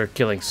meant for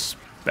killing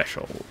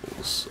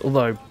specials.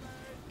 Although,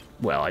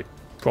 well, I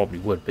probably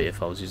would be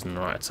if I was using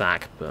the right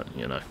attack, but,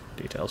 you know,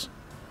 details.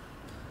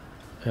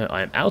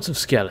 I am out of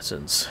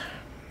skeletons.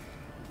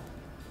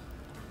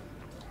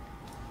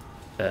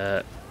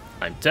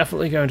 I'm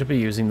definitely going to be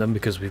using them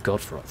because we've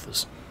got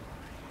frothers.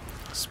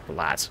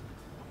 Splat.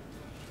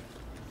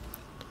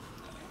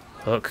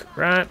 Hook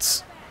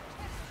rats.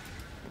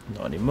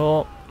 Not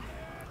anymore.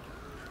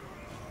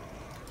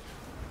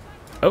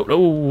 Oh, no.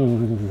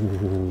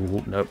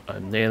 Nope,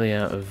 I'm nearly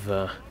out of...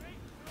 Okay.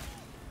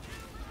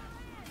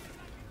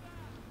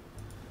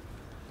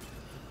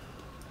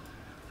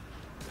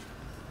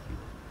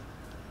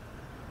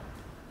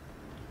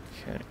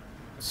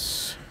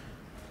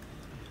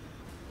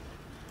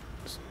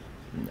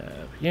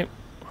 No, yep.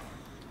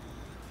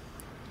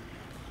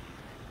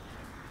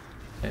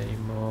 Any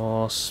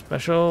more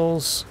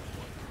specials?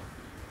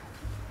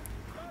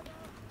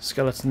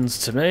 Skeletons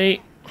to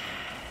me.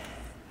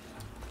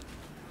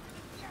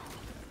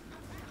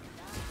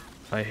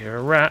 I hear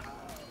a rat.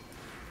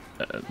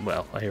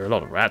 Well, I hear a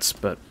lot of rats,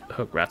 but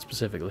hook rats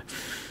specifically.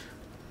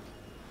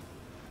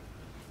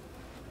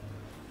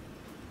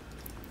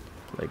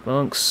 Plague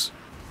monks.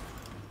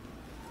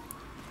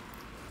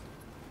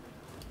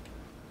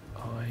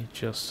 I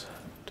just...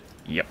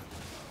 Yep.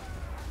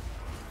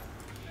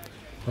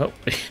 Well,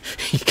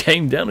 he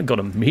came down and got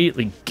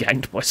immediately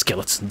ganked by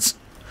skeletons.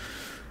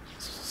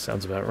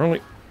 Sounds about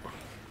right.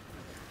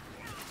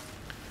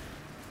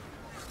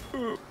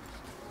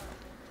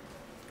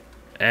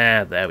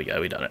 Ah, there we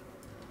go, we done it.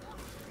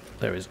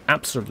 There is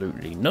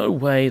absolutely no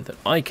way that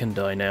I can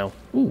die now.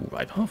 Ooh,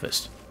 ripe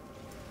harvest.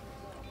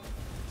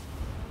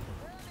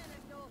 Vermin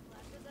and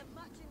Northlanders have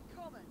much in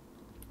common.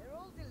 They're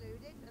all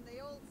deluded and they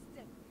all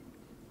stink.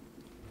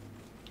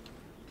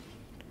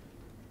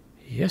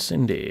 Yes,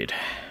 indeed.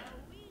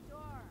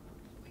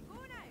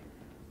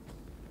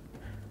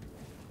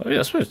 Well, yeah,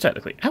 I suppose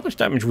technically, how much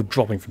damage would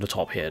dropping from the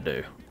top here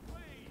do?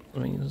 I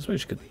mean, I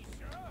suppose you could...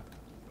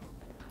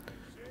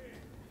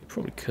 You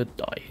probably could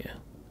die here.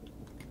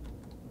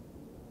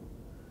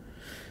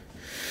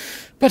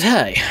 But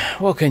hey,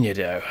 what can you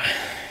do?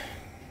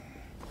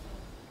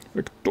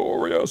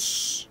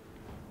 Victorious!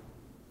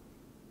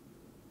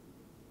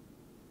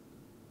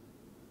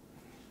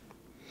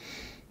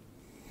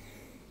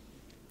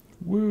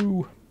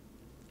 Woo!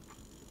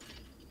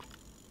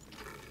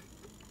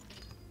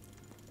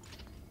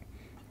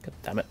 God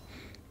damn it.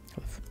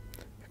 I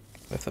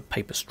left the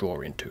paper straw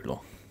in too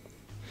long.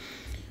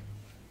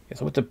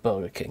 Yes, I went to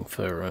Burger King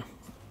for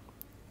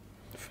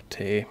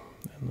tea.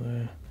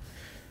 And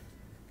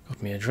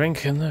got me a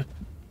drink, and the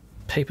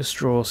paper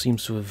straw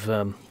seems to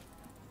have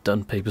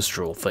done paper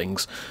straw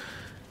things.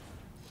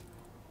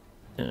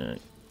 What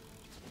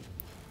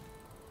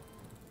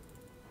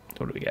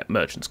do we get?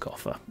 Merchant's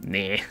coffer.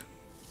 Nah.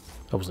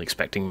 I wasn't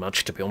expecting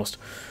much, to be honest.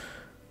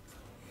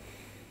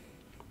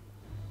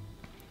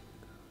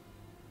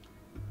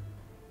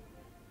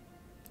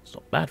 It's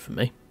not bad for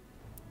me.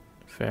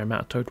 Fair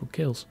amount of total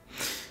kills.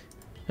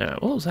 Now,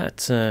 what was that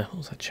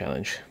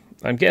challenge?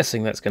 I'm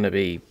guessing that's going to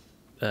be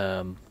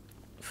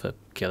for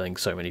killing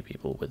so many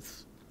people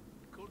with...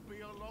 Could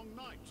be a long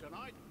night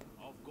tonight.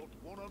 I've got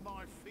one of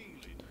my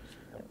feelings.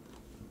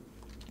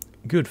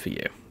 Good for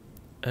you.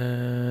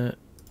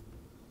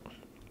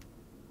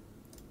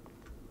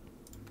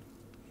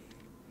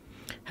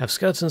 Have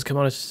skeletons come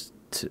on us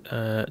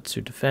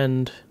to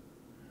defend.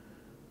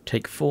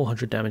 Take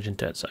 400 damage in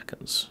 10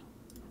 seconds.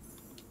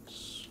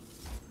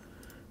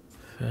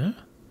 Fair.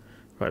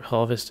 Right,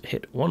 harvest.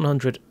 Hit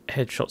 100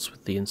 headshots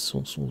with the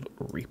Ensorcelled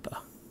Reaper.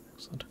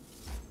 Excellent.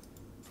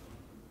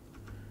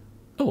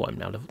 Oh, I'm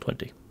now level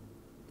 20.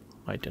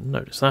 I didn't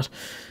notice that.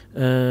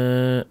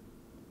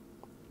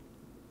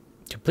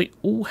 Complete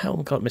all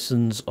Helmguard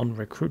missions on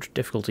recruit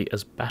difficulty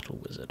as Battle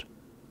Wizard.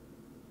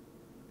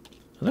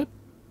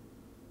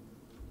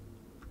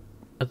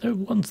 Are there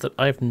ones that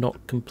I've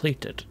not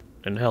completed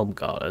in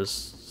Helmguard as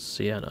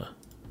Sienna?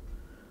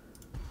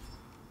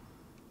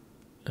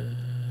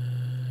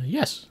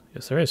 Yes,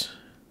 there is.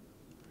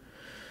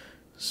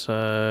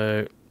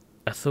 So,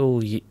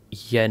 Ethel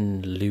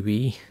Yen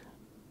Louis,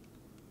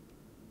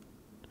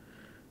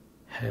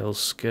 Hail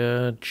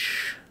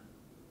Scourge.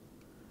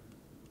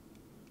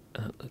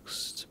 That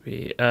looks to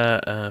be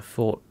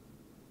Fort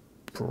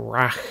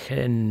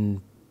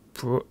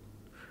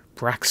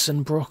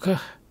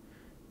Braxenbrucker.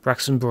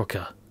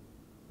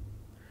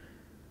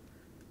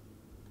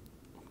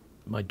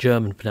 My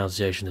German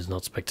pronunciation is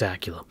not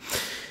spectacular,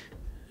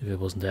 if it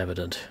wasn't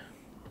evident.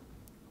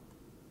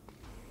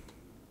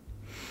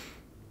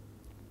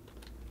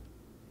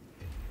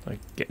 I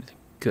get anything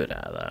good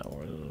out of that,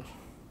 or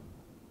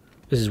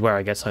this is where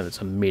I get something that's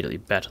immediately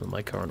better than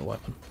my current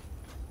weapon.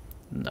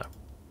 No.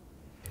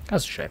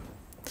 That's a shame.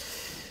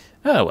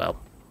 Oh well.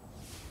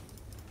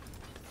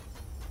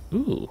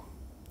 Ooh.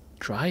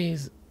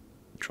 Dryberg's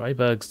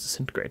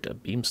Disintegrator,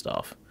 Beam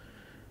Staff.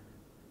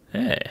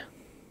 Hey.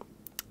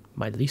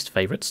 My least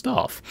favourite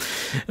staff.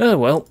 Oh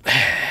well.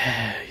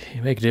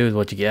 You make do with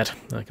what you get.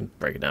 I can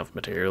break it down for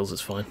materials,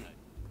 it's fine.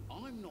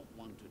 I'm not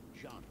one to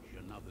judge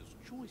another's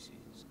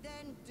choices.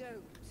 Then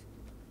don't. It's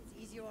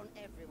easier on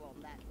everyone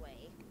that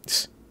way.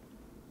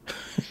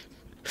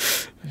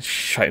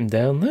 Shut him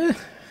down there.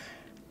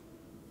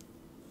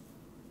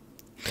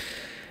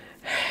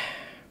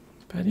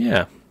 And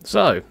yeah,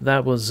 so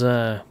that was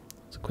a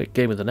quick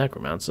game with the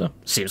Necromancer.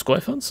 Seems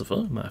quite fun so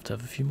far. Might have to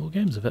have a few more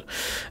games of it.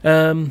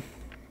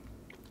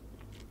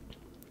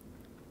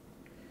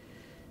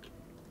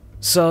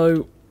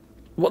 So,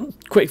 one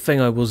quick thing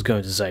I was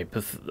going to say,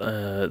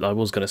 I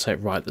was going to say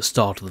it right at the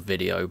start of the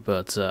video,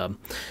 but I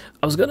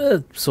was going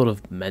to sort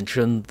of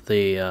mention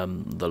the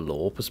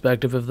lore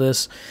perspective of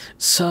this.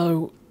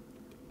 So,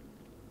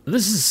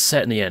 this is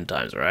set in the end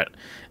times, right?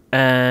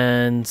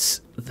 And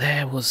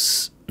there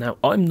was... Now,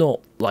 I'm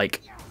not,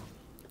 like,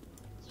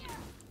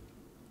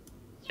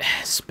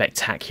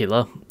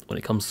 spectacular when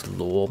it comes to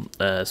lore,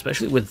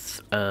 especially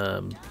with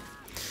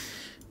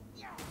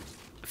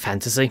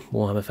fantasy,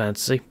 Warhammer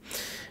Fantasy.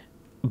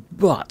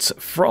 But,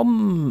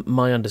 from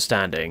my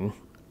understanding,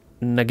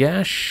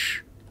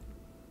 Nagash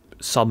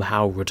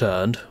somehow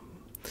returned.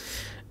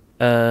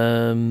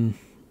 And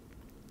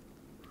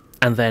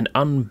then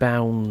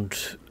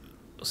Unbound...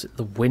 Was it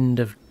the Wind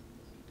of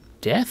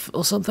Death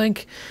or something?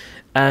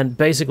 And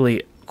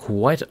basically,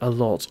 quite a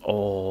lot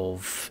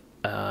of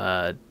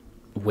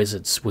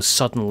wizards were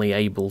suddenly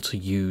able to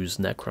use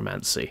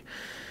necromancy.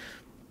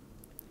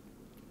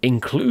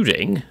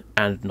 Including,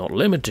 and not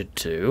limited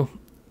to,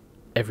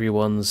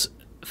 everyone's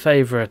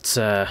favourite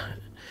Destro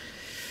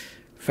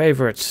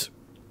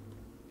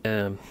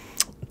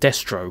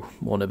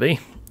wannabe,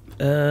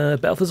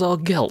 Balthazar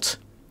Gelt.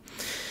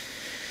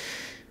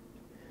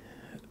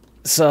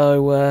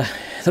 So,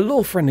 the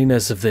lore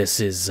friendliness of this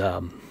is,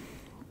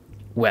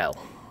 well,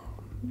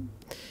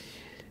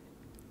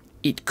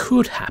 it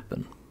could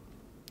happen,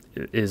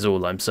 is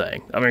all I'm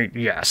saying. I mean,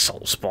 yeah,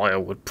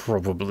 Soulspire would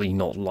probably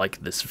not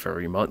like this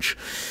very much.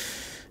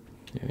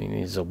 I mean,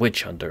 he's a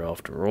witch hunter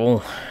after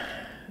all.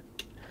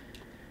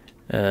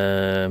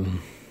 I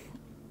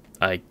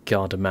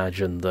can't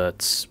imagine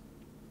that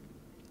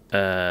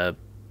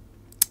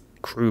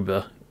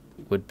Kruber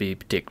would be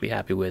particularly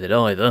happy with it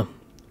either.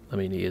 I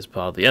mean, he is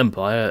part of the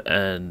Empire,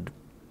 and,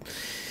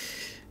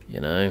 you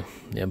know,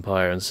 the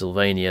Empire and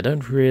Sylvania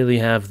don't really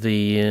have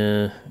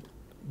the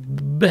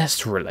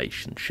best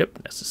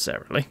relationship,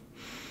 necessarily.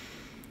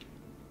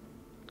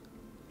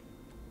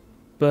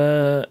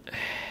 But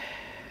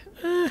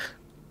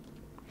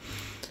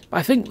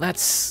I think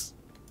that's...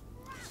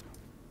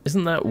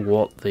 Isn't that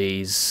what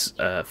these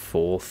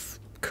fourth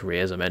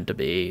careers are meant to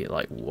be?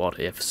 Like,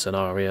 what-if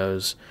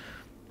scenarios?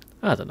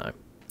 I don't know.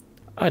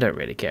 I don't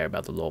really care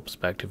about the lore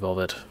perspective of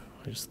it.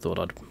 I just thought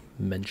I'd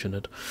mention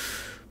it.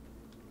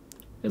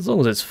 As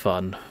long as it's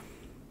fun.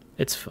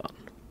 It's fun.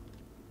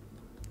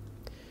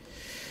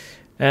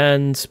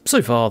 And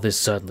so far, this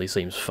certainly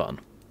seems fun.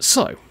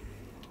 So,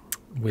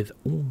 with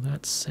all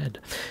that said,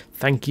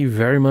 thank you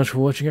very much for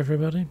watching,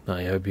 everybody.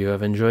 I hope you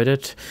have enjoyed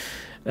it.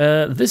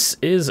 This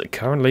is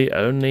currently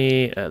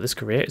only... this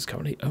career is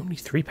currently only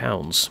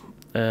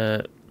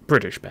 £3.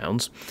 British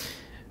pounds.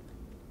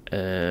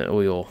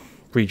 Or your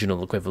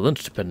regional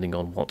equivalent, depending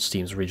on what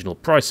Steam's regional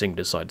pricing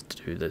decided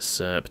to do this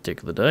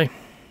particular day.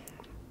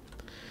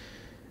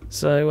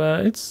 So,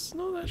 it's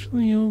not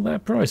actually all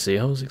that pricey.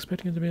 I was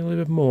expecting it to be a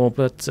little bit more,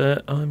 but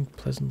I'm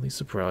pleasantly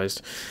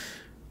surprised.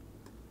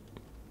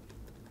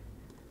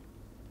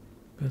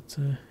 But,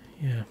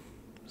 yeah.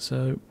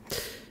 So,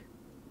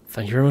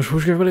 thank you very much for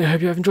watching, everybody. I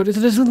hope you have enjoyed it.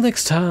 Until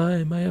next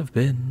time, I have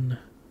been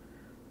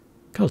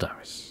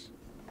Caldaris.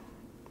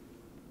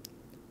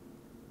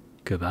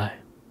 Goodbye.